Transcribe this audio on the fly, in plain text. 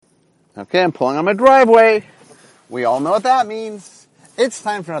Okay, I'm pulling on my driveway. We all know what that means. It's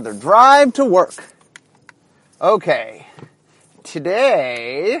time for another drive to work. Okay,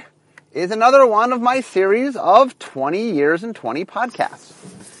 today is another one of my series of 20 years and 20 podcasts.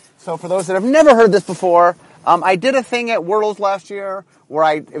 So for those that have never heard this before, I did a thing at Worlds last year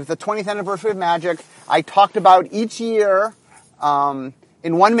where it was the 20th anniversary of Magic. I talked about each year in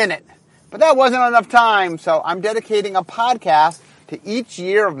 1 minute. But that wasn't enough time, so I'm dedicating a podcast to each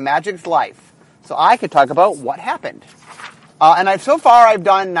year of Magic's life, so I could talk about what happened. And so far I've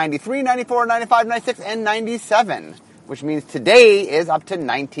done 93, 94, 95, 96, and 97, which means today is up to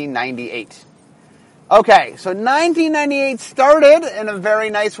 1998. Okay, so 1998 started in a very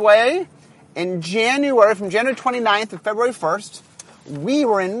nice way. In January, from January 29th to February 1st, we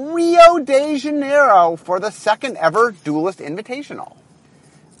were in Rio de Janeiro for the second ever Duelist Invitational.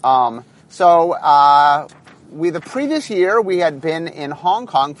 The previous year, we had been in Hong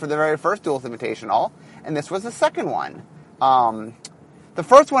Kong for the very first Duelist Invitational, and this was the second one. The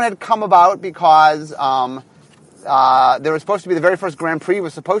first one had come about because there was supposed to be the very first Grand Prix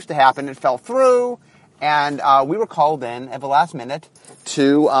was supposed to happen. It fell through, and we were called in at the last minute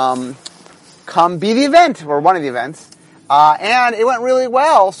to come be the event, or one of the events. And it went really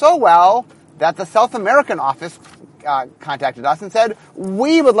well, so well that the South American office contacted us and said,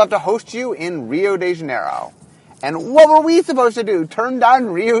 we would love to host you in Rio de Janeiro. And what were we supposed to do? Turn down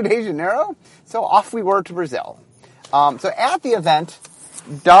Rio de Janeiro? So off we were to Brazil. So at the event,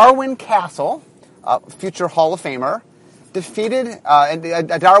 Darwin Castle, future Hall of Famer, defeated,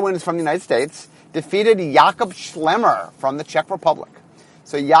 Darwin is from the United States, defeated Jakub Schlemmer from the Czech Republic.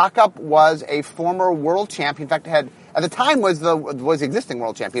 So Jakub was a former world champion. In fact, at the time was the existing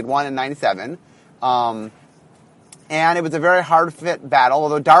world champion, won in 97. And it was a very hard-fit battle,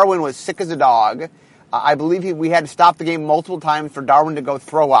 although Darwin was sick as a dog. I believe we had to stop the game multiple times for Darwin to go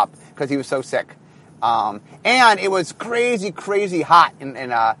throw up because he was so sick. And it was crazy, crazy hot.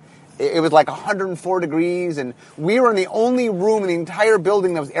 It was like 104 degrees, and we were in the only room in the entire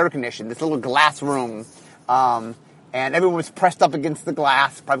building that was air-conditioned, this little glass room. And everyone was pressed up against the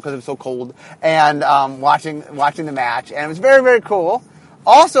glass, probably because it was so cold, and watching the match. And it was very, very cool.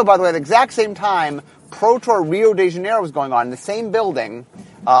 Also, by the way, at the exact same time, Pro Tour Rio de Janeiro was going on in the same building,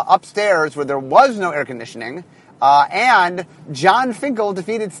 upstairs where there was no air conditioning, and John Finkel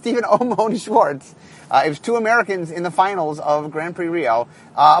defeated Stephen Omondi Schwartz. It was two Americans in the finals of Grand Prix Rio.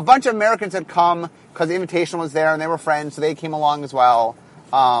 A bunch of Americans had come because the invitation was there and they were friends, so they came along as well.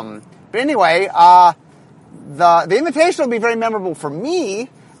 But anyway, the invitation will be very memorable for me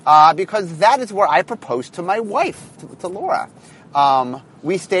because that is where I proposed to my wife, to Laura.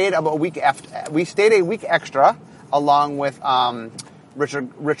 We stayed a week extra, along with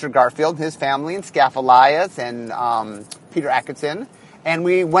Richard Garfield, his family, and Scaff Elias, and Peter Atkinson. And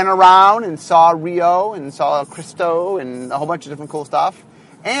we went around and saw Rio and saw Cristo and a whole bunch of different cool stuff.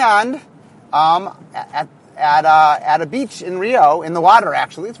 And at a beach in Rio, in the water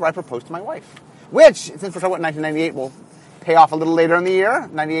actually, is where I proposed to my wife. Which, since we're talking about 1998, will pay off a little later in the year.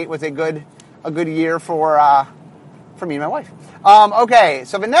 98 was a good year for me and my wife. Okay,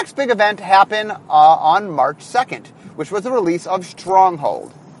 so the next big event happened on March 2nd, which was the release of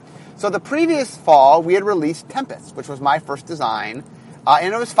Stronghold. So the previous fall, we had released Tempest, which was my first design,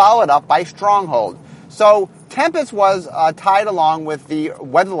 and it was followed up by Stronghold. So Tempest was tied along with the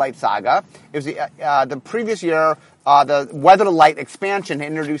Weatherlight saga. It was the previous year, the Weatherlight expansion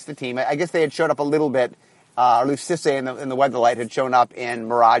introduced the team. I guess they had showed up a little bit, or at least Sisay and the Weatherlight had shown up in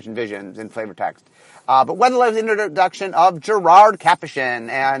Mirage and Visions in flavor text. But Weatherlight was the introduction of Gerard Capuchin,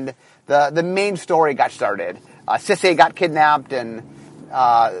 and the main story got started. Sisay got kidnapped, and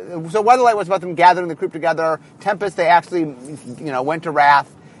so Weatherlight was about them gathering the group together. Tempest, they actually, went to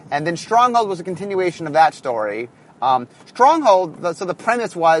Wrath, and then Stronghold was a continuation of that story. Stronghold, so the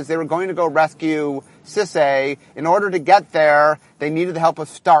premise was they were going to go rescue Sisay. In order to get there, they needed the help of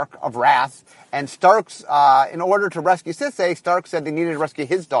Stark of Wrath. And Stark's, in order to rescue Sisay, Stark said they needed to rescue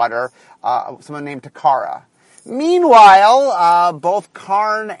his daughter, someone named Takara. Meanwhile, both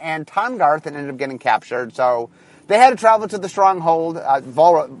Karn and Tahngarth ended up getting captured, so they had to travel to the stronghold,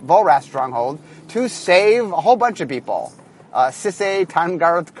 Volrath stronghold, to save a whole bunch of people. Sisay,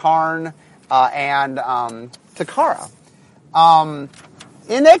 Tahngarth, Karn, and Takara.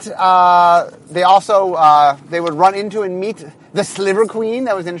 In it, they would run into and meet the Sliver Queen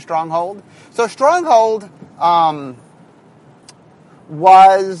that was in Stronghold. So Stronghold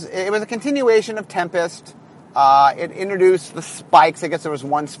was a continuation of Tempest. It introduced the spikes. I guess there was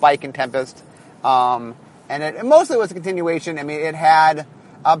one spike in Tempest. And it mostly was a continuation. I mean, it had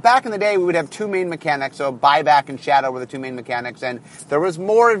back in the day, we would have two main mechanics, so buyback and shadow were the two main mechanics, and there was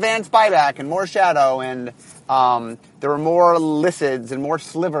more advanced buyback and more shadow, and there were more licids and more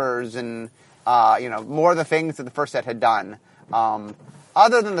slivers and, more of the things that the first set had done.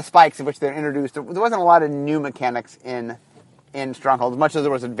 Other than the spikes in which they were introduced, there wasn't a lot of new mechanics in Stronghold, as much as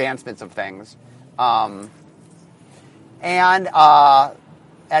there was advancements of things. And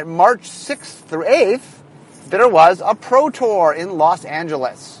at March 6th through 8th, there was a Pro Tour in Los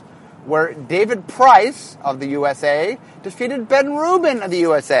Angeles, where David Price of the USA defeated Ben Rubin of the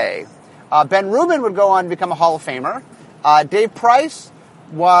USA. Ben Rubin would go on to become a Hall of Famer. Dave Price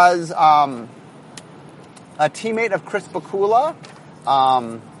was a teammate of Chris Bakula.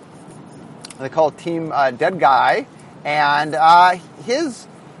 They call it Team Dead Guy. And his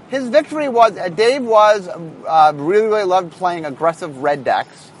victory was, Dave was really loved playing aggressive red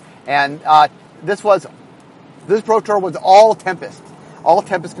decks. And this Pro Tour was all Tempest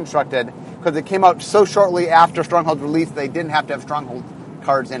constructed, because it came out so shortly after Stronghold's release, they didn't have to have Stronghold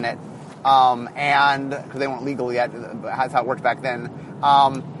cards in it. And because they weren't legal yet, that's how it worked back then.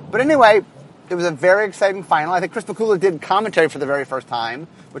 But anyway, it was a very exciting final. I think Chris Bakula did commentary for the very first time,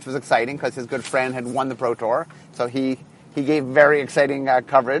 which was exciting because his good friend had won the Pro Tour. So he gave very exciting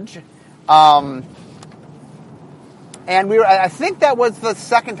coverage. And I think that was the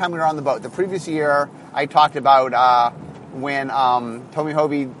second time we were on the boat. The previous year, I talked about when Tommy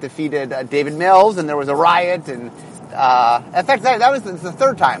Hovey defeated David Mills, and there was a riot. And in fact, that was the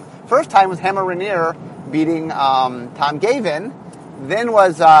third time. First time was Hammer Rainier beating Tom Gavin. Then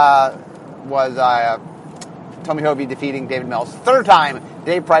was Tommy Hovey defeating David Mills. Third time,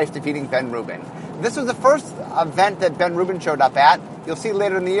 Dave Price defeating Ben Rubin. This was the first event that Ben Rubin showed up at. You'll see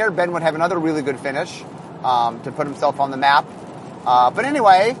later in the year, Ben would have another really good finish to put himself on the map. But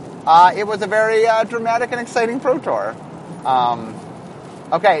anyway, it was a very dramatic and exciting Pro Tour.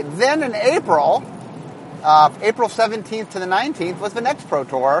 Then in April 17th to the 19th was the next Pro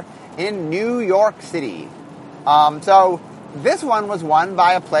Tour in New York City. So this one was won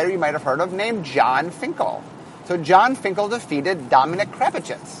by a player you might have heard of named John Finkel. So John Finkel defeated Dominic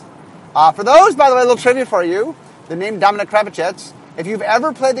Krapicits. For those, by the way, a little trivia for you, the name Dominic Krapicits, if you've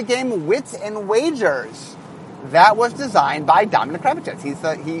ever played the game Wits and Wagers, that was designed by Dominic Krapicits.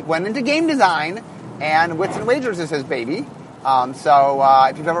 He went into game design, and Wits and Wagers is his baby.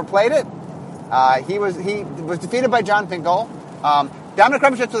 If you've ever played it, he was defeated by John Finkel. Dominic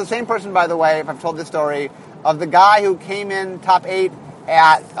Krapicits was the same person, by the way, if I've told this story, of the guy who came in top 8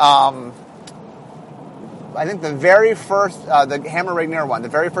 at, I think the very first, the Hammer Rainier one, the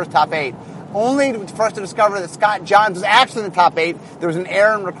very first top 8, only for us to discover that Scott Johns was actually in the top 8. There was an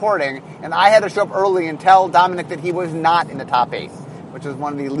error in recording, and I had to show up early and tell Dominic that he was not in the top 8, which was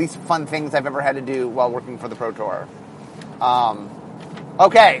one of the least fun things I've ever had to do while working for the Pro Tour.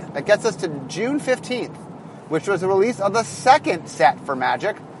 That gets us to June 15th, which was the release of the second set for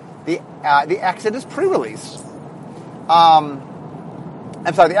Magic, the Exodus pre-release.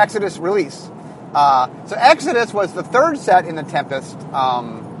 The Exodus release. So Exodus was the third set in the Tempest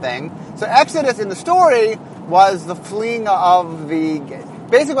thing. So Exodus in the story was the fleeing of the...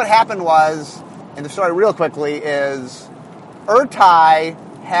 Basically what happened was, in the story real quickly, is Urtai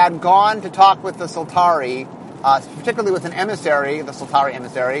had gone to talk with the Sultari, particularly with an emissary, the Sultari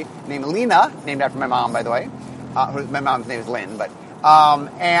emissary, named Lena, named after my mom, by the way. My mom's name is Lynn, but...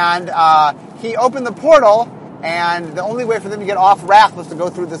 he opened the portal, and the only way for them to get off Wrath was to go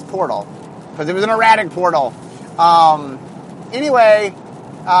through this portal, because it was an erratic portal.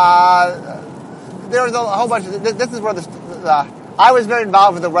 There was a whole bunch of... This is where I was very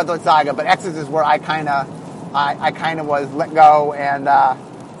involved with the Red Alert Saga, but Exodus is where I kind of was let go, and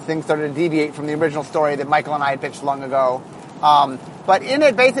things started to deviate from the original story that Michael and I had pitched long ago. But in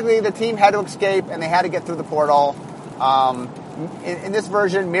it, basically, the team had to escape, and they had to get through the portal. In this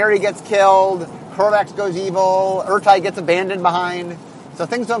version, Mary gets killed, Korvax goes evil, Urtai gets abandoned behind. So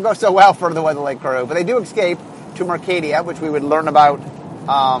things don't go so well for the Weatherlake crew. But they do escape to Mercadia, which we would learn about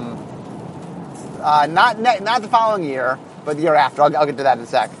not the following year, but the year after. I'll get to that in a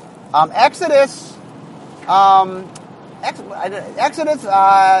sec. Exodus,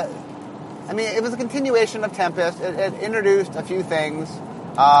 it was a continuation of Tempest. It introduced a few things.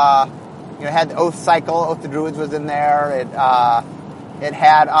 It had the Oath cycle. Oath to Druids was in there. It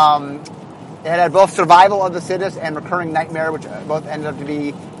had both Survival of the Siddhis and Recurring Nightmare, which both ended up to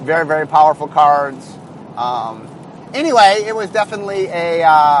be very, very powerful cards. Anyway, it was definitely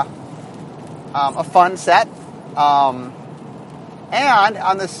a fun set. And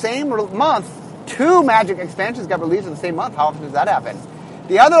on the same month, 2 Magic expansions got released in the same month. How often does that happen?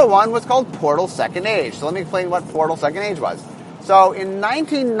 The other one was called Portal Second Age. So let me explain what Portal Second Age was. So in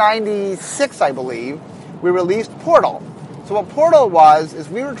 1996, I believe, we released Portal. So what Portal was is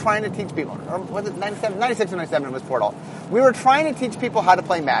we were trying to teach people, or was it 97, 96 or 97 was Portal. We were trying to teach people how to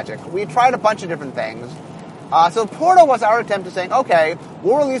play Magic. We tried a bunch of different things. So Portal was our attempt at saying, okay,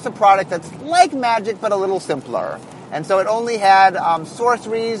 we'll release a product that's like Magic but a little simpler. And so it only had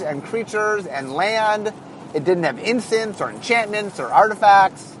sorceries and creatures and land. It didn't have instants or enchantments or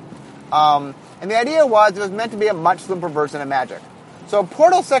artifacts. And the idea was it was meant to be a much simpler version of Magic. So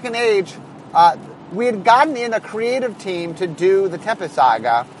Portal Second Age, we had gotten in a creative team to do the Tempest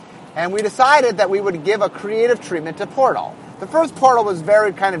Saga, and we decided that we would give a creative treatment to Portal. The first Portal was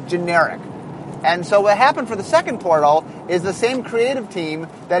very kind of generic. And so what happened for the second Portal is the same creative team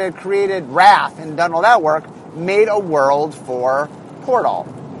that had created Wrath and done all that work made a world for Portal.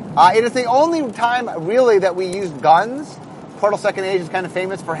 It is the only time, really, that we used guns. Portal Second Age is kind of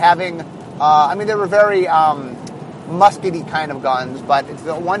famous for having, they were very muskety kind of guns, but it's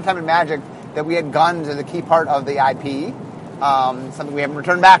the one time in Magic that we had guns as a key part of the IP. Something we haven't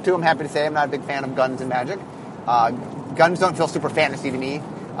returned back to, I'm happy to say. I'm not a big fan of guns in Magic. Guns don't feel super fantasy to me.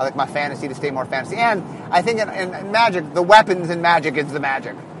 I like my fantasy to stay more fantasy. And I think in Magic, the weapons in Magic is the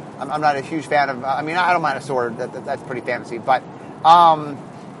Magic. I'm not a huge fan of, I don't mind a sword. That's pretty fantasy. But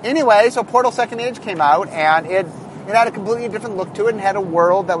anyway, so Portal Second Age came out, and it had a completely different look to it and had a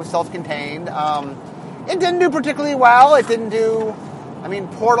world that was self-contained. It didn't do particularly well. It didn't do,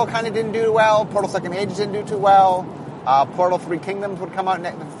 Portal kind of didn't do well. Portal Second Age didn't do too well. Portal Three Kingdoms would come out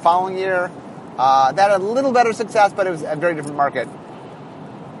the following year. That had a little better success, but it was a very different market.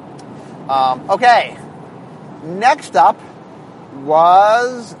 Okay. Next up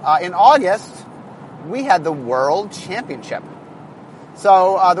was, in August, we had the World Championship.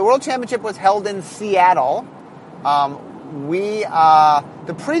 So the World Championship was held in Seattle.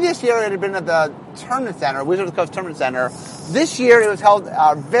 The previous year it had been at the Tournament Center, Wizards of the Coast Tournament Center. This year it was held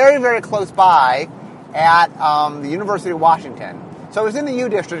very, very close by at the University of Washington. So it was in the U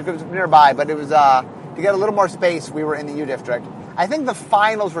District, it was nearby, but it was, to get a little more space, we were in the U District. I think the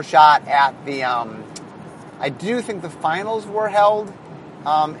finals were shot at the, I do think the finals were held.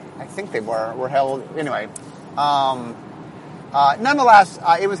 I think they were held, anyway. Nonetheless,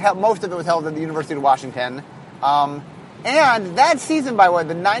 it was held, most of it was held at the University of Washington. And that season, by the way,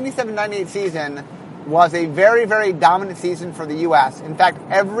 the 97-98 season was a very, very dominant season for the U.S. In fact,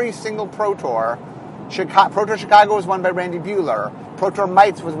 every single Pro Tour, Pro Tour Chicago was won by Randy Buehler. Pro Tour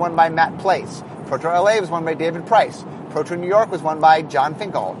Mites was won by Matt Place. Pro Tour LA was won by David Price. Pro Tour New York was won by John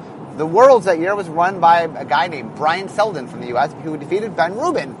Finkel. The Worlds that year was run by a guy named Brian Selden from the U.S. who defeated Ben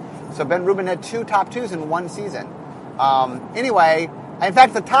Rubin. So Ben Rubin had 2 top 2s in one season. Anyway, in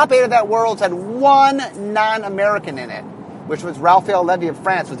fact, the top 8 of that Worlds had one non-American in it, which was Raphael Levy of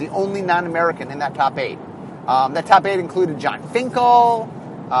France, was the only non-American in that top 8. That top 8 included John Finkel.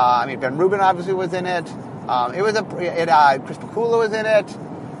 Ben Rubin obviously was in it. Chris Pikula was in it.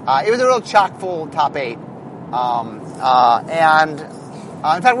 It was a real chock-full top 8.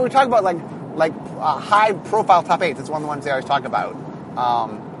 In fact, when we talk about high-profile top 8s, it's one of the ones they always talk about.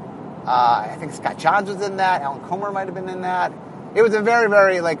 I think Scott Johns was in that. Alan Comer might have been in that. It was a very,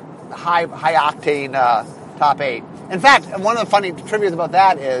 very high-octane top 8. In fact, one of the funny trivias about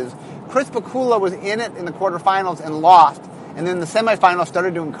that is Chris Pikula was in it in the quarterfinals and lost, and then in the semifinals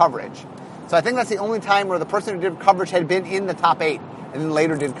started doing coverage. So I think that's the only time where the person who did coverage had been in the top 8 and then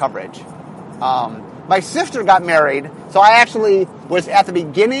later did coverage. My sister got married, so I actually was at the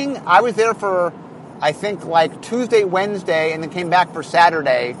beginning. I was there for, I think, Tuesday, Wednesday, and then came back for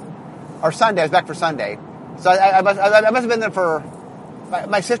Saturday, or Sunday. I was back for Sunday. So I must have been there for,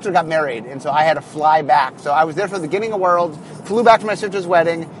 my sister got married, and so I had to fly back. So I was there for the beginning of Worlds, flew back to my sister's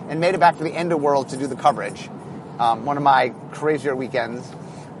wedding, and made it back to the end of Worlds to do the coverage. One of my crazier weekends.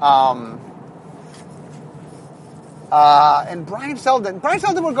 And Brian Selden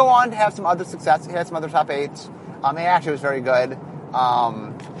would go on to have some other success. He had some other top 8s. He actually was very good.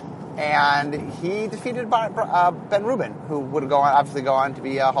 And he defeated Ben Rubin, who would obviously go on to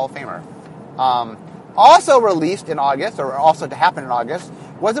be a Hall of Famer. Also released in August, or also to happen in August,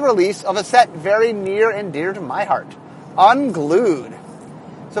 was the release of a set very near and dear to my heart, Unglued.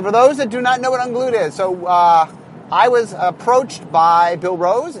 So for those that do not know what Unglued is, so I was approached by Bill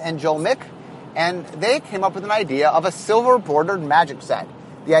Rose and Joel Mick, and they came up with an idea of a silver-bordered Magic set.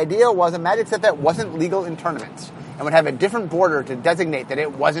 The idea was a Magic set that wasn't legal in tournaments and would have a different border to designate that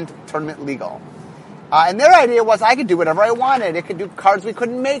it wasn't tournament legal. And their idea was I could do whatever I wanted. It could do cards we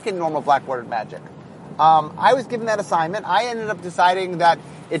couldn't make in normal black-bordered Magic. I was given that assignment. I ended up deciding that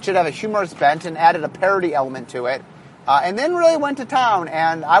it should have a humorous bent and added a parody element to it. And then really went to town,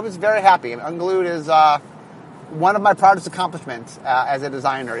 and I was very happy. Unglued is one of my proudest accomplishments as a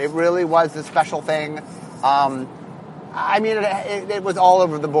designer. It really was a special thing. It was all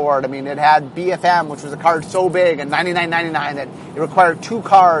over the board. I mean, it had BFM, which was a card so big, and $99.99 that it required 2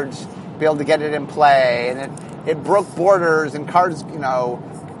 cards to be able to get it in play, and it broke borders and cards,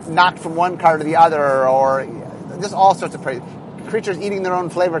 knocked from one card to the other, or just all sorts of crazy creatures eating their own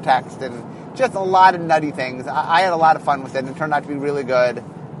flavor text, and just a lot of nutty things. I had a lot of fun with it, and it turned out to be really good.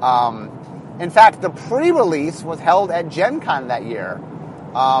 In fact, the pre-release was held at Gen Con that year.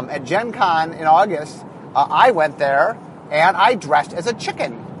 At Gen Con in August, I went there, and I dressed as a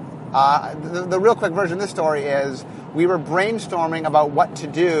chicken. The real quick version of this story is we were brainstorming about what to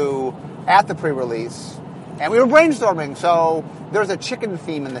do at the pre-release, and we were brainstorming, so there's a chicken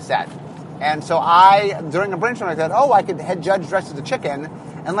theme in the set. And so during a brainstorm, I said, I could head judge dressed as a chicken,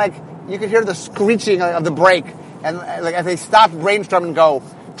 and you could hear the screeching of the brake, and as they stopped brainstorming and go,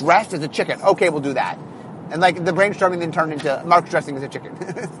 dressed as a chicken. Okay, we'll do that. And the brainstorming then turned into Mark dressing as a chicken.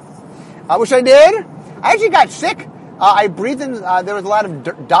 Which I did. I actually got sick. I breathed in, there was a lot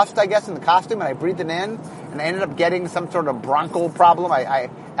of dust, I guess, in the costume, and I breathed it in, and I ended up getting some sort of bronchial problem.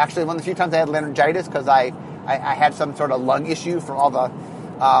 I actually, one of the few times I had laryngitis because I had some sort of lung issue from all the,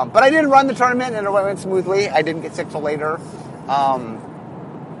 but I did run the tournament, and it went smoothly. I didn't get sick till later.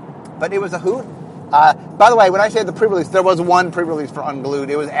 But it was a hoot. By the way, when I say the pre-release, there was one pre-release for Unglued.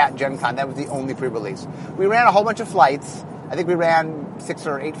 It was at Gen Con. That was the only pre-release. We ran a whole bunch of flights. I think we ran 6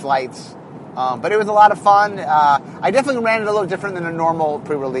 or 8 flights. But it was a lot of fun. I definitely ran it a little different than a normal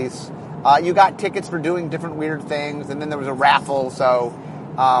pre-release. You got tickets for doing different weird things, and then there was a raffle. So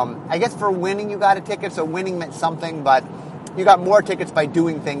I guess for winning you got a ticket, so winning meant something, but you got more tickets by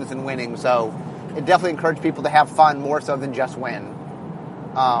doing things than winning. So it definitely encouraged people to have fun more so than just win.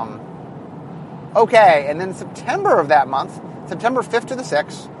 Okay, and then September of that month, September 5th to the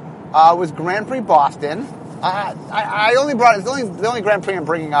 6th, was Grand Prix Boston. I only brought it's the only Grand Prix I'm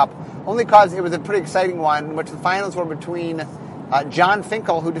bringing up, only because it was a pretty exciting one, in which the finals were between John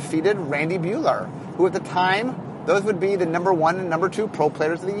Finkel, who defeated Randy Buehler, who at the time, those would be the number 1 and number 2 pro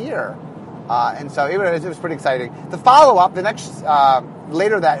players of the year. And so it was pretty exciting. The follow-up, the next,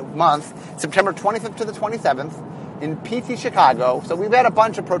 later that month, September 25th to the 27th, in PT Chicago. So we've had a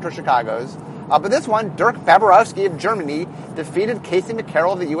bunch of Pro Tour Chicagos. But this one, Dirk Babarowski of Germany defeated Casey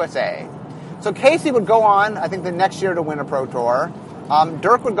McCarroll of the USA. So Casey would go on, I think, the next year to win a Pro Tour.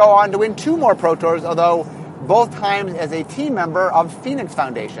 Dirk would go on to win 2 more Pro Tours, although both times as a team member of Phoenix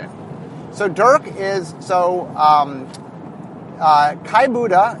Foundation. So Dirk is, Kai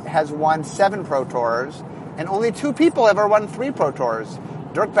Buda has won 7 Pro Tours, and only 2 people have ever won 3 Pro Tours,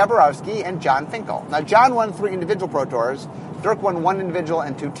 Dirk Babarowski and John Finkel. Now, John won 3 individual Pro Tours, Dirk won 1 individual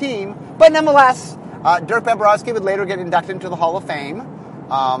and 2 team, but nonetheless, Dirk Babarowski would later get inducted into the Hall of Fame,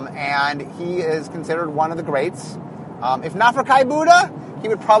 and he is considered one of the greats. If not for Kai Buda, he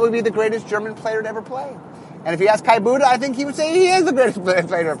would probably be the greatest German player to ever play. And if you ask Kai Buda, I think he would say he is the greatest player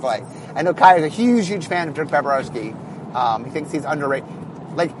to ever play. I know Kai is a huge, huge fan of Dirk Babarowski. He thinks he's underrated.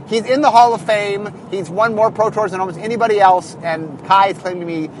 He's in the Hall of Fame. He's won more Pro Tours than almost anybody else, and Kai is claiming to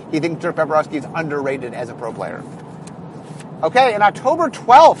me he thinks Dirk Babarowski is underrated as a pro player. Okay, and October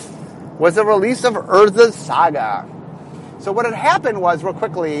 12th was the release of Urza's Saga. So what had happened was, real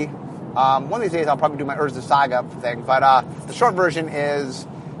quickly, one of these days I'll probably do my Urza Saga thing, but the short version is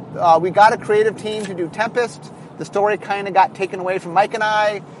we got a creative team to do Tempest. The story kind of got taken away from Mike and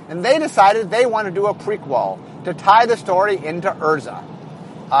I, and they decided they want to do a prequel to tie the story into Urza.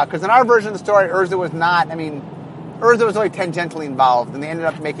 Because in our version of the story, Urza was only tangentially involved, and they ended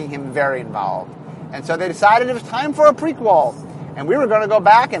up making him very involved. And so they decided it was time for a prequel, and we were going to go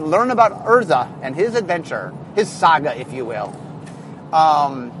back and learn about Urza and his adventure, his saga, if you will.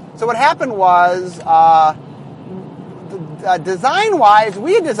 So what happened was, design-wise,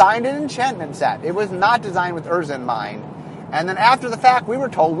 we had designed an enchantment set. It was not designed with Urza in mind. And then after the fact, we were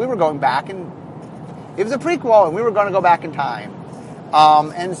told we were going back, and it was a prequel, and we were going to go back in time.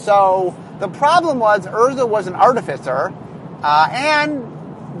 And so the problem was Urza was an artificer,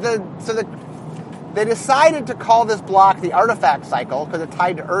 they decided to call this block the Artifact Cycle because it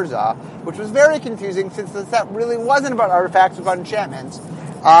tied to Urza, which was very confusing since the set really wasn't about artifacts, it was about enchantments.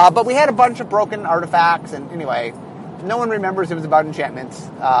 But we had a bunch of broken artifacts, and anyway, no one remembers it was about enchantments.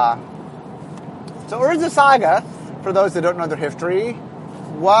 So Urza Saga, for those that don't know their history,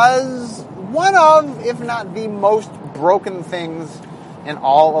 was one of, if not the most broken things in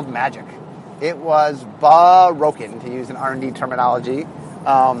all of Magic. It was broken, to use an R&D terminology.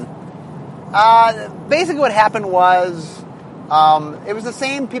 Basically what happened was, it was the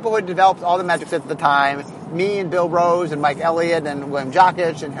same people who had developed all the Magic sets at the time, me and Bill Rose and Mike Elliott and William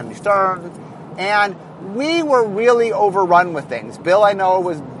Jokic and Henry Stern. And we were really overrun with things. Bill, I know,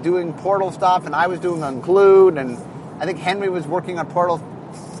 was doing Portal stuff, and I was doing Unglued, and I think Henry was working on Portal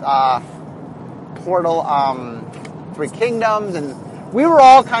Three Kingdoms, and we were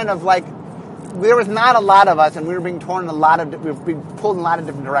all kind of like, there was not a lot of us, and we were being torn in we were being pulled in a lot of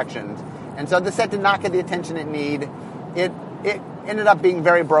different directions. And so the set did not get the attention it needed. It ended up being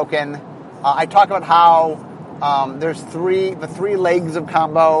very broken. I talk about how there's the three legs of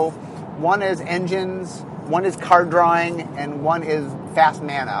combo. One is engines, one is card drawing, and one is fast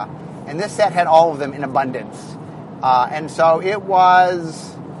mana. And this set had all of them in abundance. And so it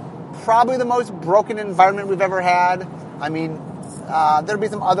was probably the most broken environment we've ever had. I mean, there'll be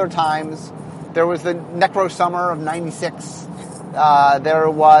some other times. There was the Necro Summer of 96. There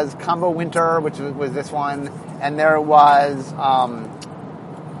was Combo Winter, which was this one. And there was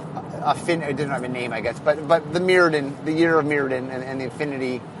it didn't have a name, I guess, but the Mirrodin, the year of Mirrodin and the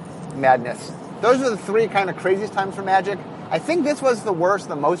Infinity Madness. Those were the three kind of craziest times for Magic. I think this was the worst,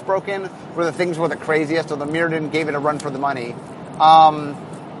 the most broken, where the things were the craziest, so the Mirrodin gave it a run for the money. Urza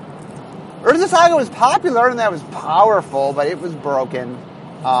Saga was popular, and that was powerful, but it was broken.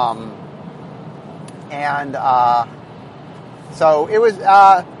 So it was,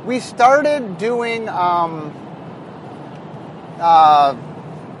 we started doing, I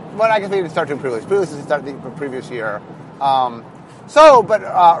guess we didn't start doing pre-release. Pre-release is the previous year. But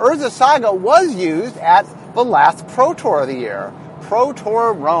Urza Saga was used at the last Pro Tour of the year, Pro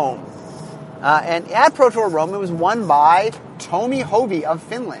Tour Rome. And at Pro Tour Rome, it was won by Tomi Hovi of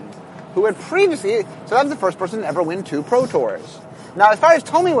Finland, who had previously, so that was the first person to ever win 2 Pro Tours. Now, as far as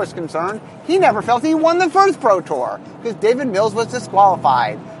Tomi was concerned, he never felt he won the first Pro Tour, because David Mills was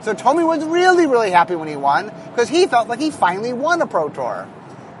disqualified. So Tomi was really, really happy when he won, because he felt like he finally won a Pro Tour,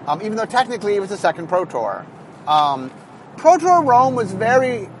 even though technically it was the second Pro Tour. Pro Tour Rome was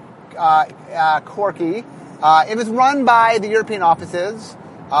very quirky. It was run by the European offices.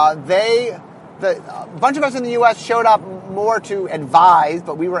 A bunch of us in the U.S. showed up more to advise,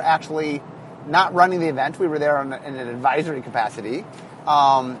 but we were actually not running the event. We were there in an advisory capacity.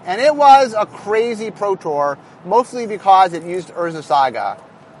 And it was a crazy Pro Tour, mostly because it used Urza Saga.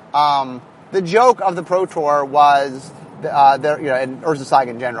 The joke of the Pro Tour was, and Urza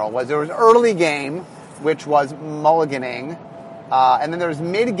Saga in general, was there was early game, which was mulliganing, and then there was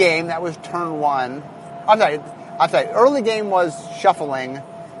mid-game, that was turn 1. I'm sorry, early game was shuffling,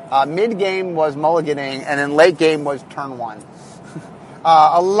 mid-game was mulliganing, and then late game was turn 1.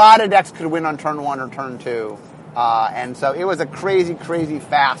 A lot of decks could win on turn 1 or turn 2. And so it was a crazy, crazy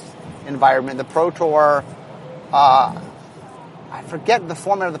fast environment. The Pro Tour, I forget the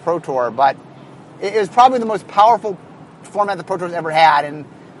format of the Pro Tour, but it was probably the most powerful format the Pro Tour's ever had. And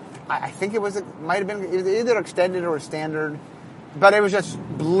I think it was either extended or standard, but it was just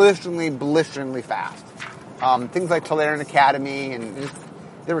blisteringly fast. Things like Tolarian Academy, and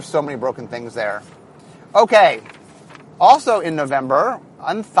there were so many broken things there. Okay. Also in November,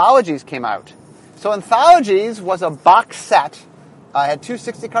 Anthologies came out. So Anthologies was a box set. It had 2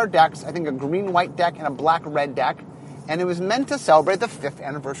 60-card decks, I think a green-white deck and a black-red deck, and it was meant to celebrate the 5th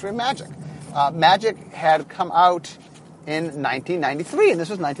anniversary of Magic. Magic had come out in 1993, and this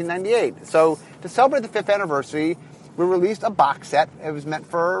was 1998. So to celebrate the 5th anniversary, we released a box set. It was meant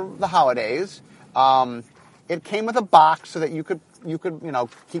for the holidays. It came with a box so that you could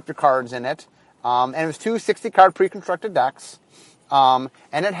keep your cards in it. And it was 2 60-card pre-constructed decks. And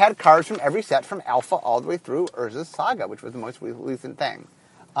it had cards from every set from Alpha all the way through Urza's Saga, which was the most recent thing.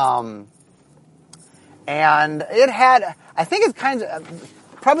 And it had, I think it's kind of,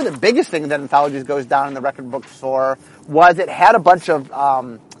 probably the biggest thing that Anthologies goes down in the record books for was it had a bunch of,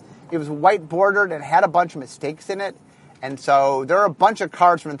 it was white bordered and had a bunch of mistakes in it. And so there are a bunch of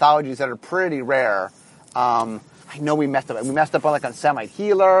cards from Anthologies that are pretty rare. I know we messed up. We messed up on on Semite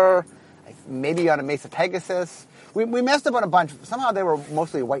Healer, maybe on a Mesa Pegasus. We messed up on a bunch. Somehow they were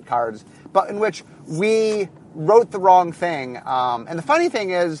mostly white cards, but in which we wrote the wrong thing. And the funny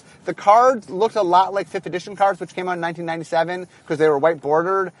thing is, the cards looked a lot like 5th edition cards, which came out in 1997, because they were white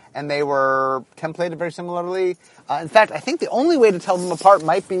bordered and they were templated very similarly. In fact, I think the only way to tell them apart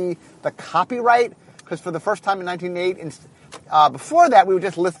might be the copyright, because for the first time in 1998, before that we would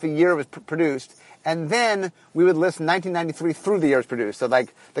just list the year it was produced. And then we would list 1993 through the years produced. So, the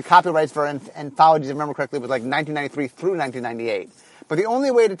copyrights for Anthologies, if I remember correctly, was 1993 through 1998. But the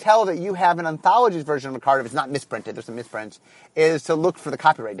only way to tell that you have an Anthologies version of a card, if it's not misprinted, there's some misprints, is to look for the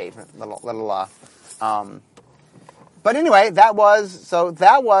copyright date. But anyway, that was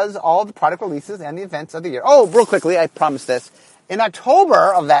all the product releases and the events of the year. Oh, real quickly, I promised this. In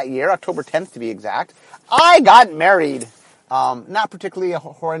October of that year, October 10th to be exact, I got married. Not particularly a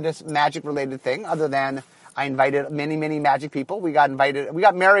horrendous magic-related thing, other than I invited many, many magic people. We got married, we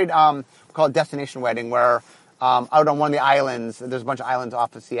call it Destination Wedding, where out on one of the islands, there's a bunch of islands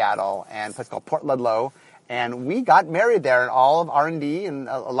off of Seattle, and a place called Port Ludlow, and we got married there, and all of R&D and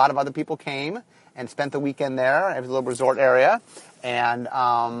a lot of other people came and spent the weekend there. It was a little resort area, and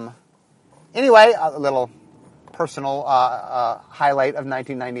anyway, a little personal highlight of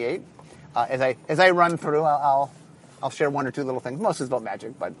 1998. As I run through, I'll share one or two little things. Most is about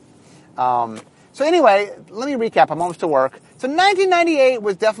magic, but so anyway, let me recap. I'm almost to work. So 1998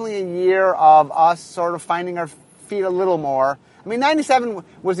 was definitely a year of us sort of finding our feet a little more. I mean, 97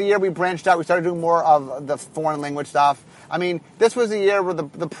 was the year we branched out. We started doing more of the foreign language stuff. I mean, this was the year where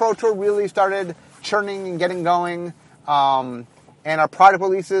the Pro Tour really started churning and getting going. And our product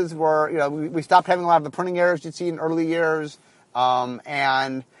releases were, we stopped having a lot of the printing errors you'd see in early years.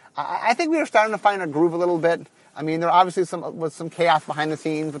 And I think we were starting to find our groove a little bit. I mean, there obviously was some chaos behind the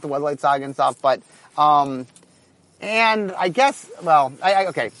scenes with the Weatherlight Saga and stuff, but, and I guess, well,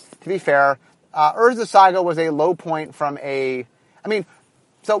 okay, to be fair, Urza Saga was a low point so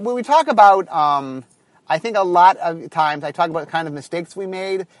when we talk about, I think a lot of times I talk about the kind of mistakes we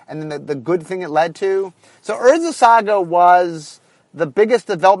made and then the good thing it led to. So Urza Saga was the biggest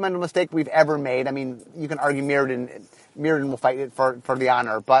developmental mistake we've ever made. I mean, you can argue Mirrodin will fight it for the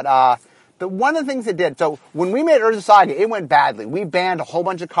honor, but one of the things it did, so when we made Urza Saga, it went badly. We banned a whole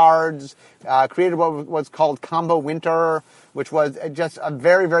bunch of cards, created what was called Combo Winter, which was just a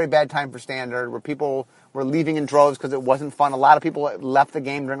very, very bad time for Standard, where people were leaving in droves because it wasn't fun. A lot of people left the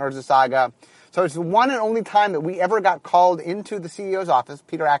game during Urza Saga. So it's the one and only time that we ever got called into the CEO's office,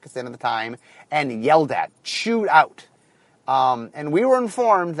 Peter Atkinson at the time, and yelled at, chewed out. And we were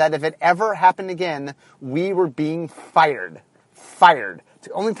informed that if it ever happened again, we were being fired. Fired. It's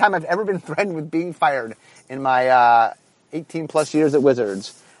the only time I've ever been threatened with being fired in my 18-plus years at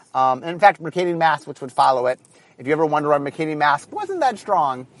Wizards. And in fact, Mercadian Mask, which would follow it, if you ever wonder why Mercadian Mask wasn't that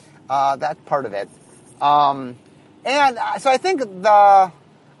strong, that's part of it. So I think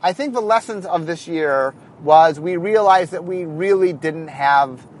the lessons of this year was we realized that we really didn't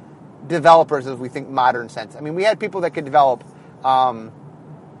have developers as we think modern sense. I mean, we had people that could develop,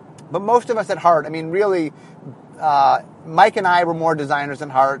 but most of us at heart, I mean, really, Mike and I were more designers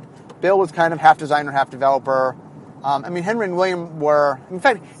than heart. Bill was kind of half designer, half developer. I mean, Henry and William were, in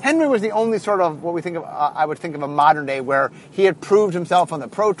fact, Henry was the only sort of what we think of, I would think of a modern day where he had proved himself on the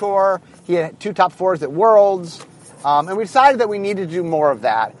Pro Tour. He had 2 top 4s at Worlds. And we decided that we needed to do more of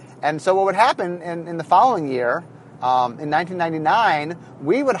that. And so what would happen in the following year, in 1999,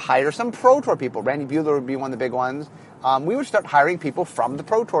 we would hire some Pro Tour people. Randy Buehler would be one of the big ones. We would start hiring people from the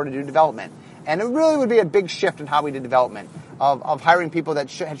Pro Tour to do development. And it really would be a big shift in how we did development, of hiring people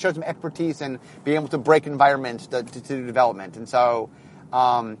that had showed some expertise and being able to break environments to do development. And so,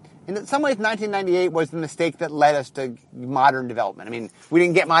 in some ways, 1998 was the mistake that led us to modern development. I mean, we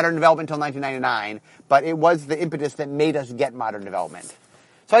didn't get modern development until 1999, but it was the impetus that made us get modern development.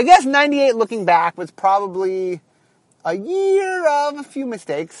 So I guess 98, looking back, was probably a year of a few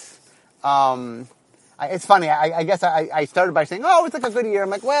mistakes. It's funny, I guess I started by saying, oh, it's like a good year.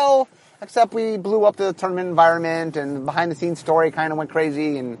 I'm like, well, except we blew up the tournament environment and behind-the-scenes story kind of went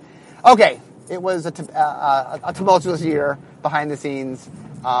crazy. And okay, it was a tumultuous year behind the scenes.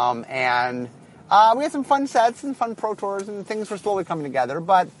 And we had some fun sets and fun Pro Tours and things were slowly coming together.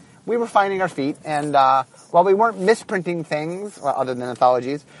 But we were finding our feet. And while we weren't misprinting things, well, other than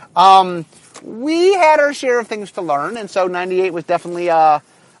anthologies, we had our share of things to learn. And so 98 was definitely a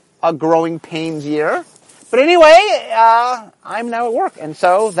growing pains year. But anyway, I'm now at work. And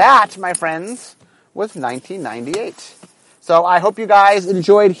so that, my friends, was 1998. So I hope you guys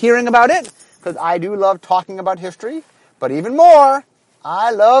enjoyed hearing about it, because I do love talking about history. But even more,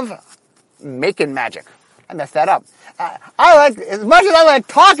 I love making magic. I messed that up. As much as I like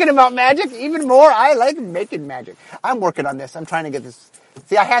talking about magic, even more, I like making magic. I'm working on this. I'm trying to get this.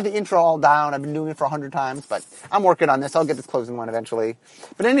 See, I had the intro all down. I've been doing it for 100 times, but I'm working on this. I'll get this closing one eventually.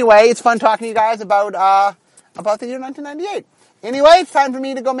 But anyway, it's fun talking to you guys about the year 1998. Anyway, it's time for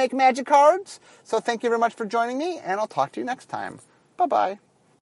me to go make magic cards. So thank you very much for joining me, and I'll talk to you next time. Bye-bye.